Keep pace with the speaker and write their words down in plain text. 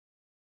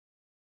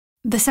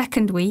The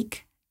second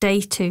week,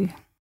 day 2.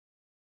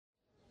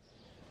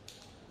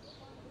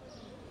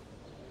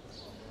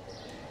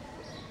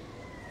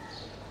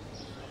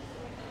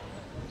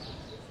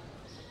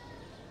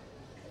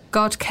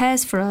 God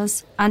cares for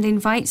us and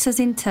invites us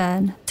in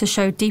turn to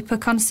show deeper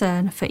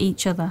concern for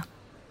each other.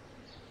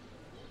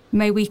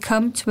 May we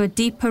come to a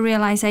deeper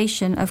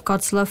realization of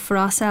God's love for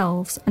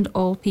ourselves and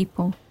all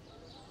people.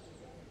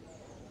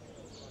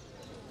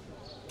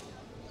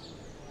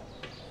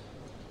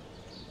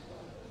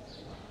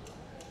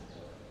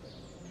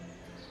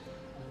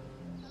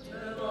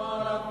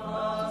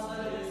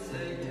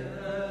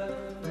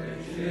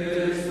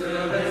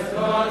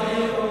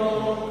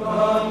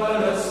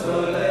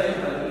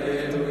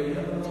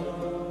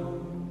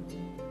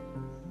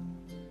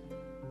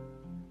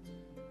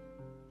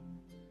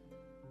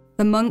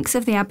 The monks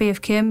of the Abbey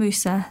of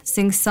Kearmoussa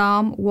sing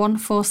Psalm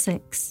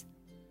 146.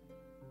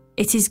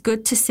 It is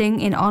good to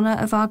sing in honour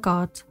of our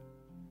God.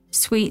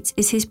 Sweet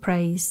is his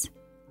praise.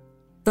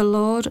 The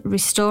Lord,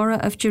 restorer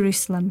of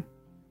Jerusalem.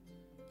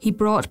 He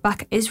brought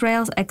back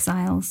Israel's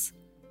exiles,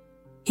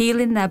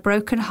 healing their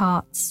broken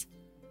hearts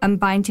and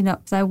binding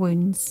up their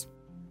wounds.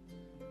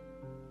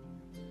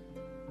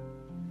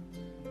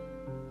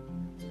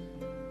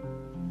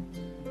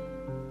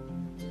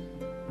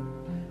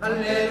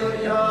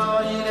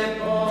 Alléluia, il est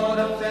bon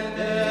de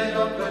fêter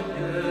notre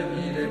Dieu,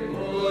 il est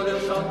beau de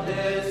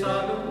chanter sa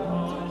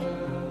louange.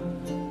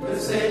 Le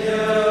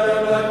Seigneur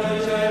est bâti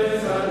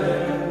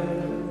Jérusalem,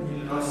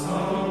 il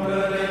rassemble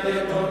les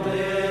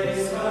déportés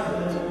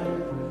d'Israël.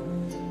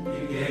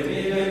 Il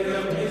guérit les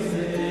cœurs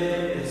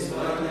brisés et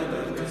soigne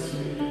les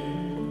blessures.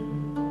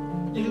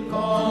 Il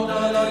compte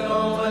le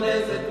nombre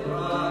des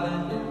étoiles,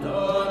 il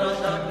donne à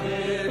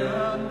chacune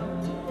un nom.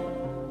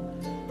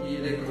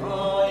 Il est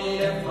grand,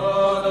 il est fort.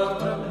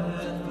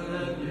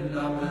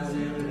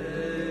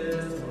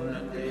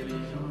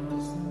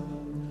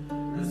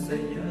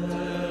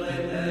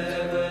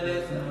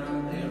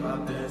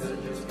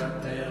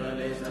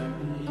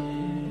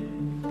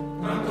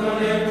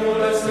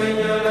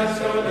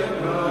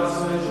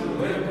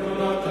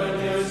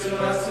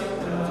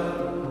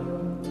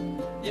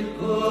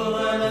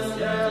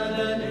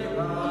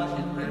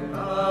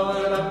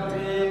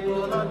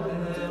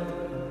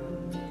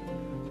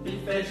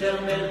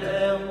 Germer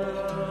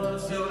l'herbe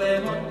sur les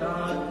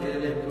montagnes et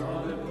les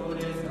plantes pour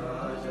les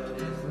âges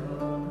des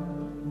hommes.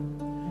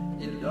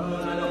 Il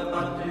donne la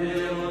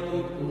pâture aux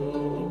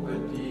troupeaux, aux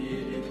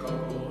petits et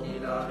corbeaux qui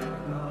la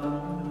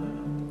réclament.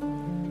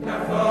 La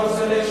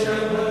force des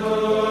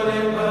chevaux,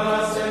 les pas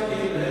ceux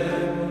qui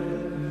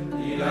l'aiment,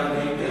 il a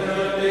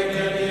rigueur des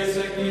guerriers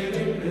ceux qui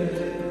lui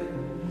plaît.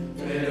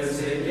 Mais le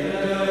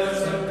Seigneur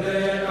se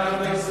plaît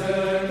avec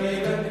ceux qui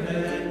le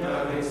craignent,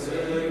 avec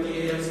ceux qui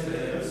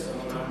espèrent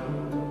son amour.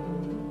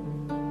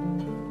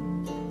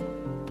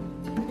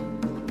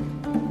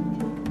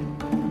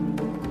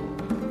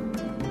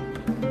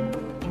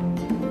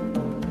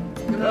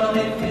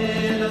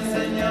 Glorifiez le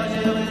Seigneur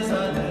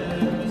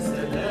Jérusalem,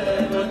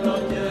 célèbre ton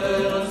Dieu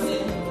au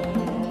Sion.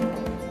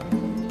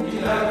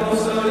 Il a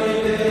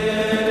consolidé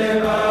les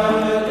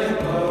barres des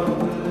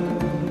portes,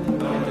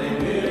 dans les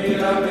murs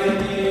il a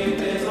béni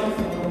tes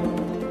enfants.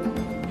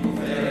 Il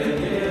fait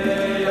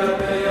régner la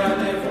paix à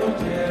tes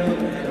frontières,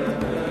 et la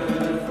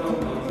paix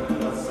formant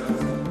la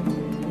saison.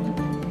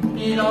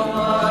 Il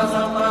envoie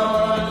sa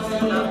parole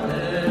sur la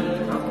terre,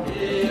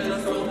 remplir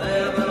son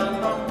verbe la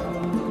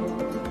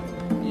parcours.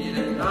 Il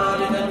est là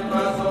une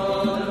poison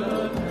de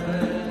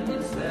terre,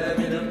 il sème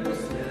une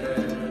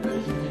poussière de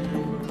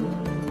givre.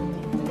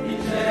 Il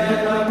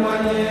jette la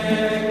poignée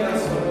des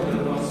glaçons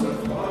devant ce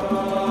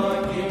froid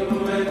qui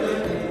pourrait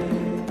tenir.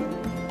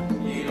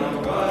 Il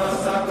envoie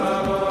sa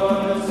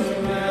parole sur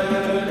mer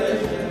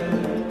légère,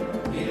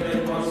 il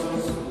répand son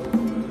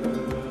souffle,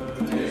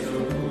 les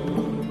eaux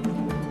coulent.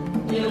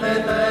 Il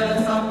révèle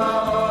sa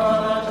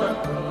parole à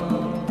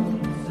Jacob,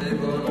 ses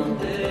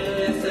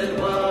volontés et ses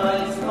lois à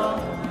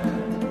Israël.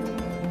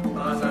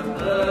 Pas un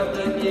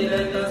peuple qu'il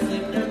est ainsi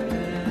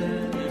traité,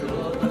 nul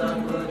autre n'a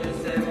connu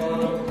ses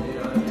volontés.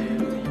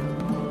 Alléluia.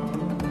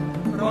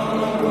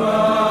 Rendons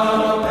gloire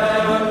au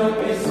Père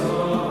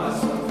Tout-Puissant, à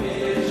son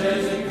Fils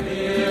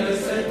Jésus-Christ le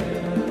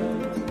Seigneur,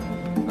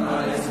 à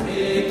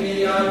l'Esprit qui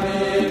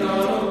habite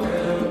dans nos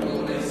cœurs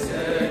pour les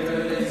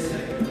siècles des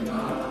siècles.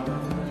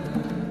 Amen.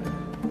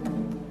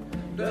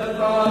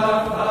 Devant la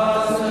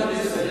face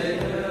du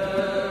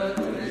Seigneur,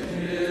 tous les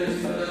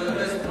justes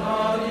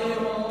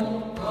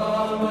resplendiront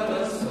comme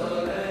le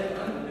soleil.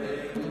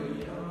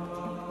 Alléluia.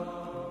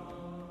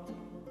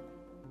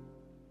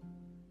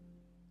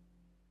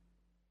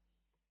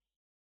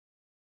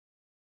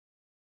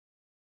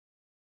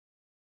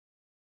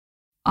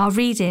 Our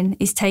reading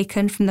is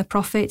taken from the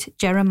prophet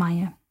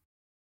Jeremiah.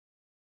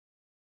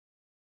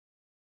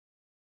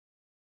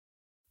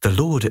 The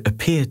Lord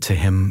appeared to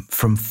him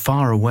from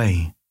far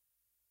away.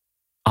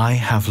 I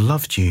have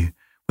loved you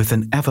with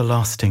an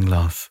everlasting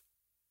love.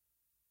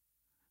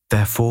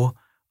 Therefore,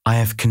 I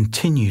have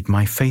continued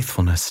my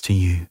faithfulness to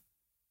you.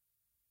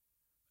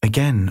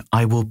 Again,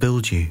 I will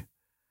build you,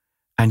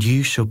 and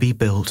you shall be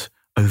built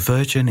O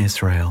virgin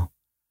Israel.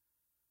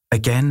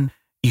 Again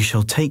you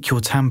shall take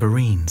your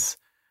tambourines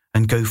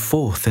and go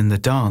forth in the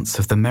dance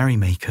of the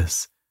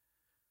merrymakers.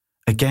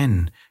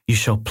 Again you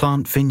shall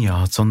plant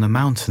vineyards on the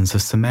mountains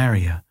of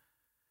Samaria.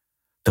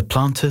 The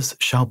planters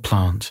shall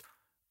plant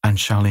and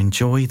shall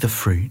enjoy the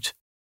fruit.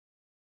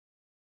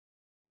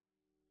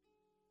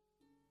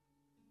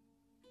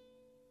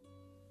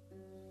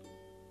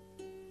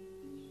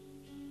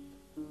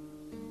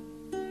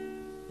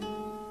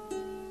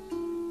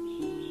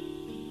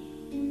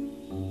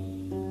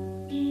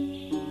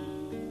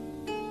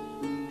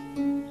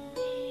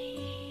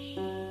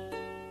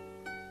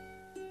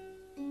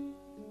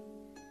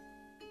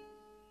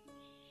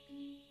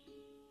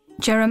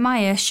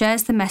 Jeremiah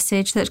shares the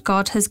message that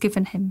God has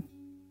given him.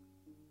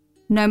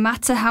 No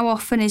matter how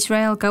often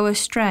Israel go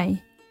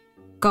astray,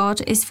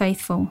 God is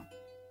faithful.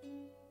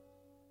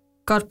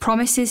 God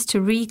promises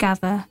to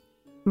regather,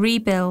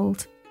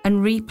 rebuild,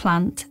 and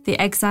replant the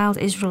exiled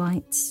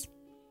Israelites.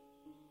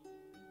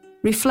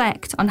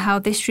 Reflect on how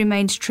this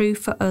remains true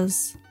for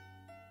us.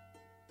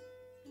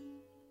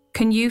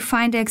 Can you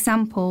find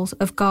examples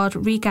of God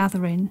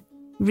regathering,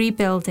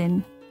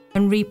 rebuilding,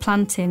 and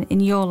replanting in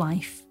your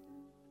life?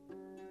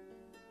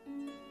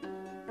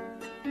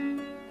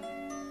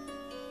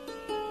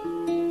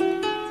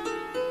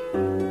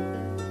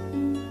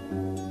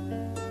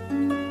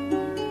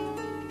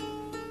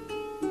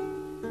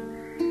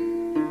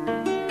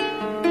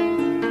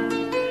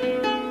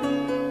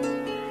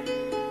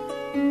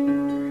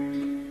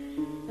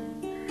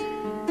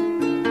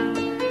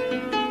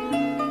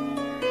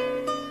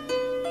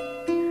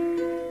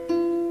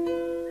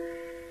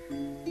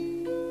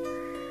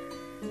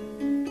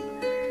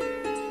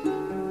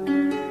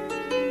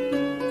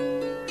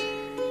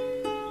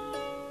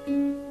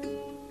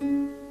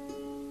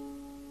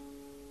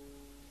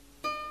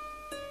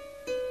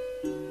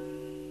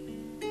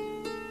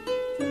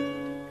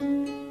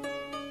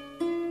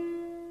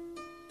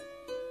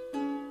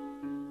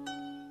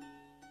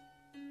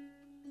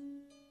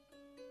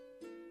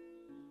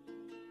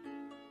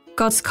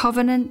 God's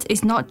covenant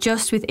is not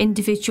just with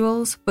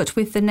individuals, but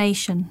with the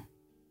nation.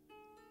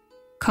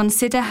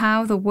 Consider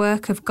how the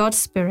work of God's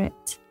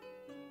Spirit,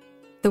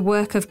 the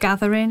work of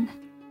gathering,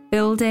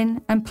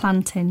 building, and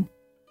planting,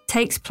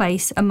 takes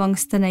place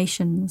amongst the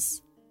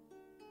nations.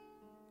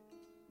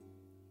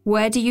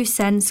 Where do you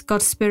sense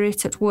God's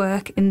Spirit at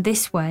work in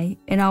this way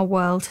in our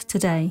world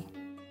today?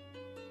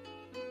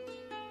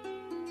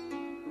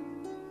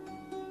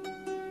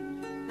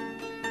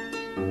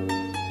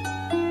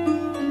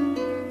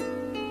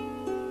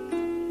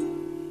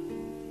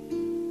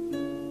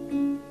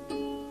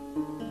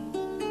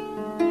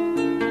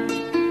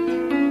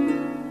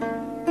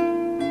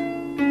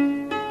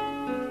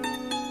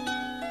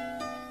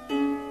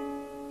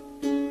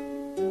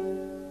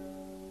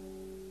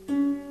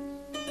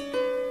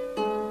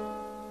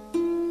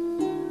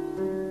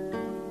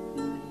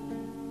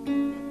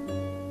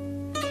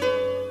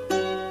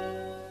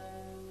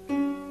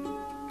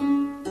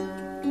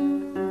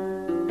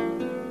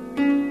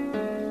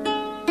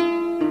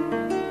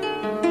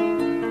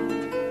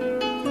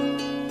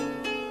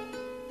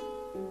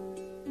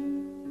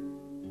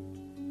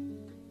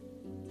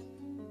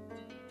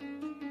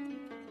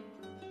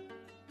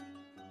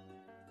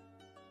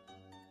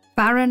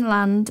 Barren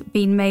land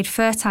being made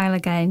fertile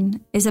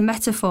again is a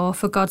metaphor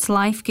for God's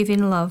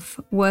life-giving love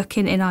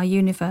working in our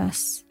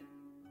universe.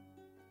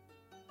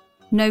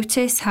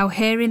 Notice how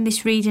hearing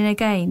this reading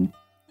again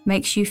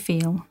makes you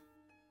feel.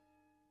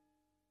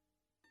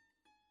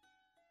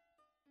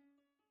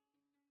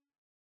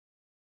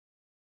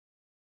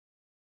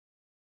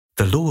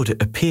 The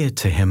Lord appeared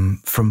to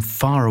him from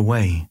far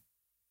away.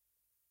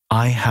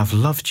 I have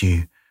loved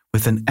you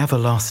with an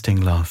everlasting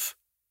love.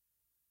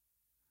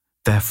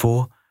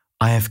 Therefore,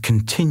 I have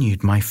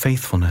continued my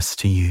faithfulness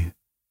to you.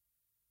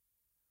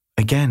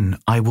 Again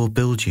I will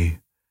build you,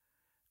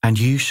 and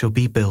you shall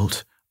be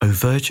built, O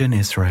virgin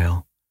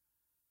Israel.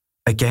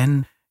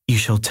 Again you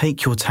shall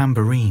take your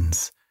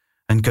tambourines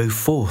and go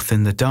forth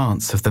in the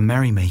dance of the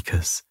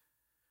merrymakers.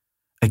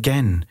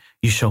 Again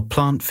you shall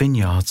plant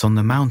vineyards on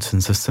the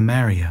mountains of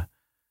Samaria.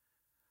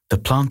 The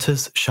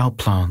planters shall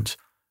plant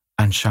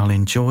and shall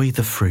enjoy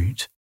the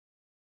fruit.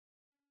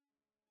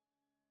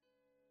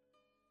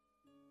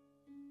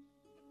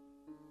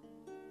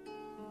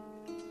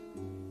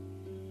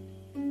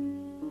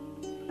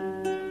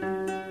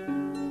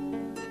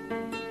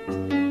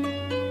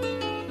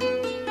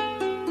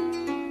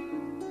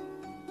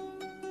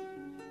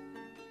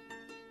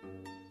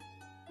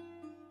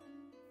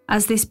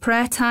 As this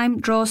prayer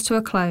time draws to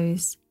a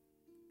close,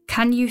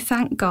 can you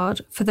thank God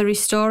for the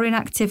restoring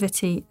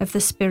activity of the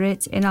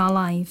Spirit in our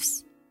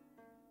lives,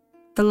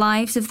 the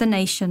lives of the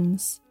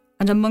nations,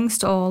 and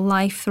amongst all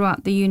life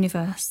throughout the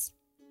universe?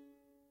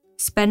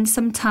 Spend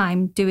some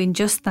time doing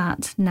just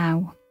that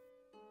now.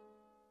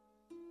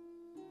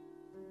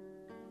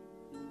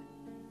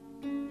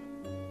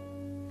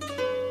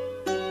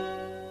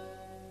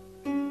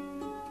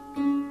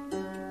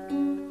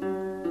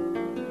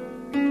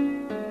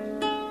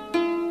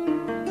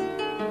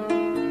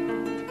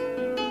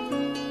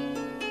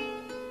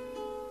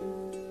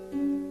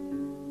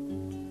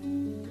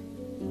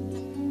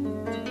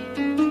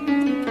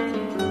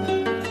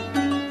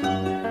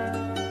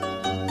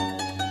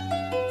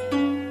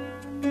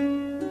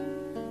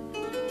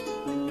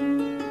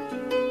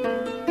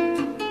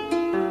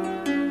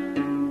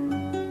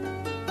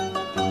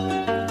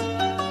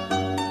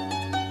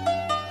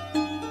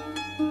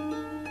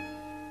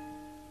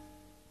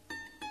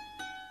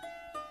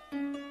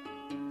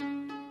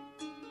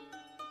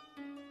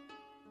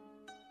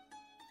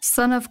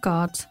 Son of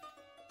God,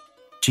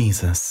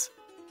 Jesus.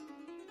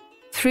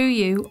 through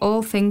you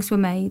all things were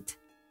made.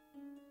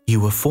 You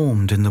were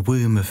formed in the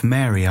womb of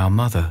Mary, our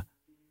mother,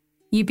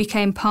 You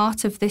became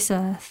part of this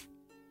earth.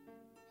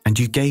 and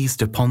you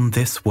gazed upon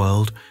this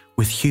world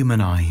with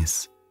human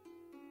eyes.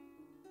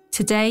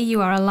 Today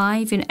you are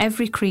alive in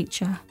every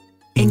creature.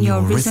 In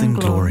your risen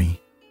glory,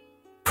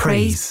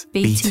 praise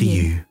be to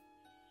you.